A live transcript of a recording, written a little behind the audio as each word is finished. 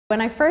When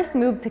I first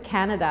moved to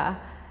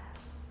Canada,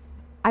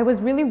 I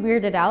was really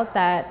weirded out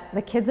that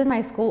the kids in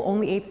my school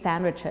only ate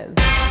sandwiches.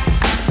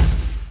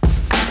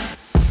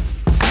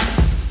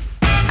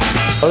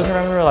 I always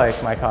remember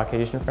my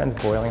Caucasian friends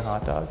boiling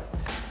hot dogs,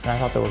 and I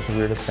thought that was the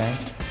weirdest thing.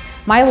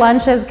 My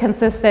lunches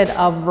consisted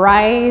of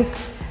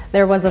rice,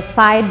 there was a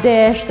side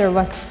dish, there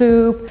was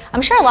soup.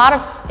 I'm sure a lot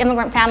of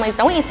immigrant families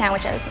don't eat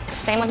sandwiches,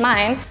 same with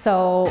mine.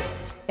 So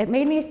it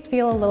made me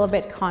feel a little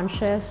bit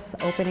conscious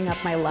opening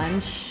up my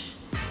lunch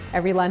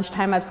every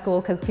lunchtime at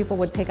school, because people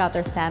would take out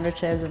their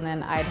sandwiches and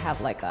then I'd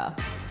have like a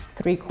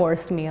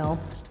 3-course meal.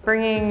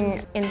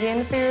 Bringing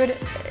Indian food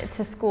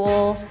to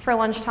school for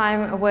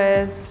lunchtime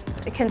was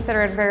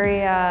considered very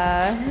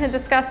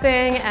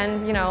disgusting,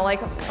 and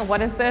what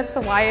is this?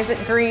 Why is it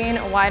green?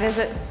 Why does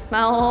it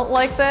smell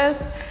like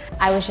this?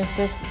 I was just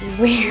this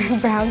weird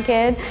brown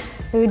kid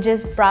who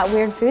just brought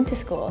weird food to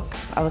school.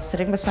 I was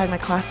sitting beside my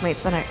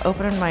classmates and I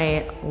opened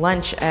my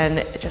lunch and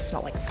it just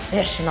smelled like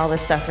fish and all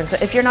this stuff. And so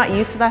if you're not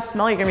used to that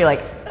smell, you're gonna be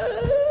like,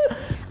 ugh.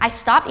 I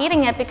stopped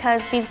eating it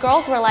because these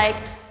girls were like,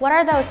 what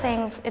are those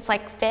things? It's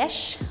like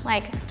fish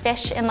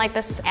in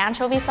this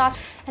anchovy sauce.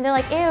 And they're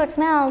like, ew, it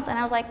smells. And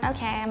I was like,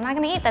 okay, I'm not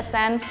gonna eat this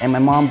then. And my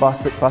mom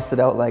busted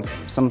out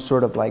some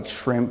sort of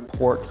shrimp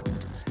pork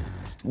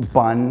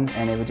bun,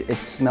 and it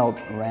smelled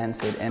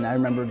rancid. And I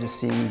remember just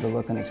seeing the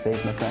look on his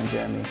face, my friend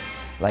Jeremy,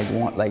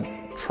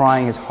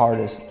 trying his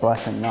hardest,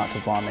 bless him, not to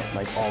vomit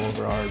all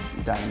over our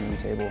dining room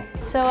table.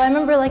 So I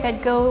remember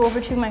I'd go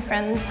over to my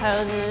friends'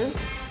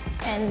 houses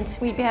and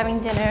we'd be having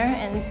dinner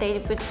and they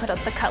would put up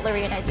the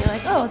cutlery and I'd be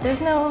like, oh,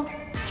 there's no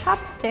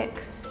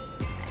chopsticks.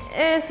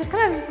 It's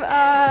kind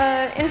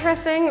of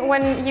interesting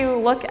when you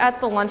look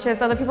at the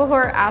lunches of the people who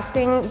are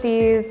asking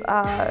these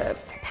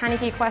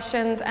panicky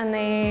questions and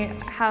they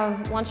have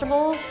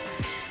Lunchables.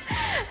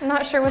 I'm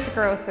not sure what's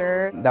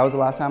grosser. That was the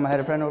last time I had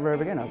a friend over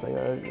ever again. I was like,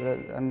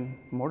 I'm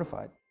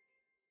mortified.